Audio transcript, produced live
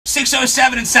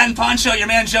6:07 in San Pancho, your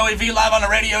man Joey V live on the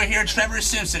radio here. Trevor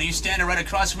Simpson, he's standing right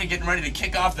across from me getting ready to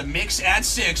kick off the mix at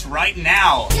 6 right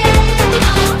now.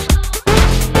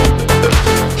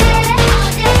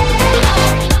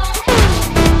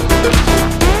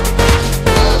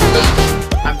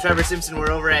 I'm Trevor Simpson.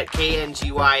 We're over at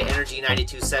KNGY Energy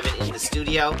 92.7 in the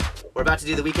studio. We're about to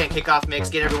do the weekend kickoff mix,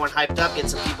 get everyone hyped up, get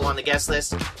some people on the guest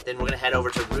list. Then we're going to head over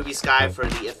to Ruby Sky for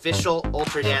the official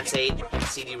Ultra Dance 8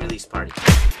 CD release party.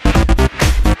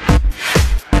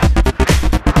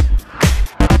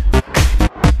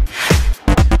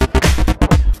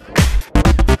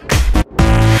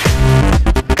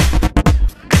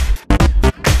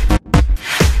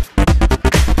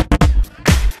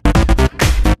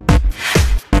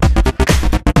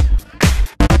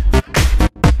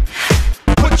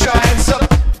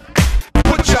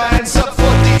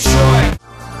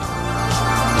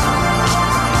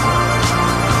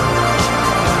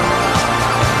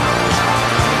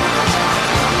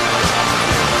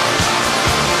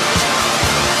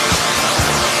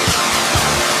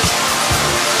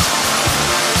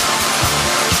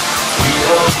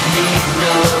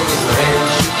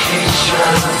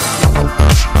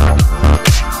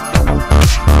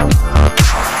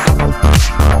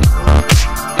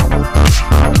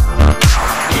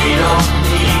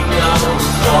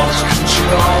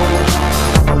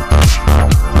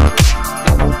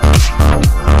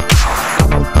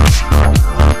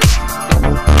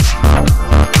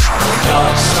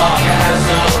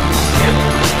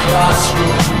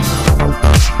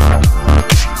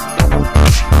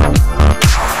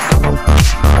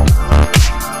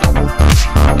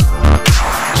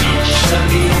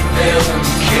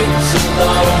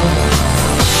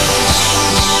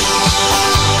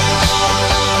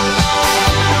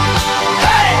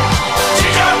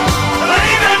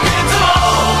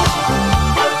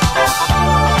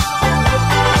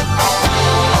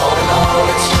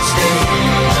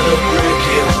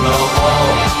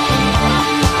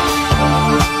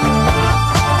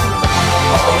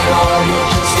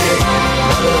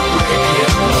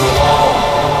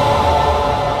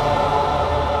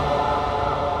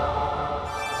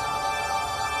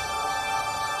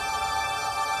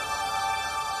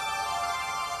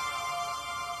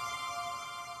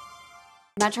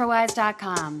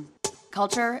 MetroWize.com.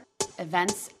 Culture,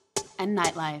 events, and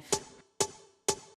nightlife.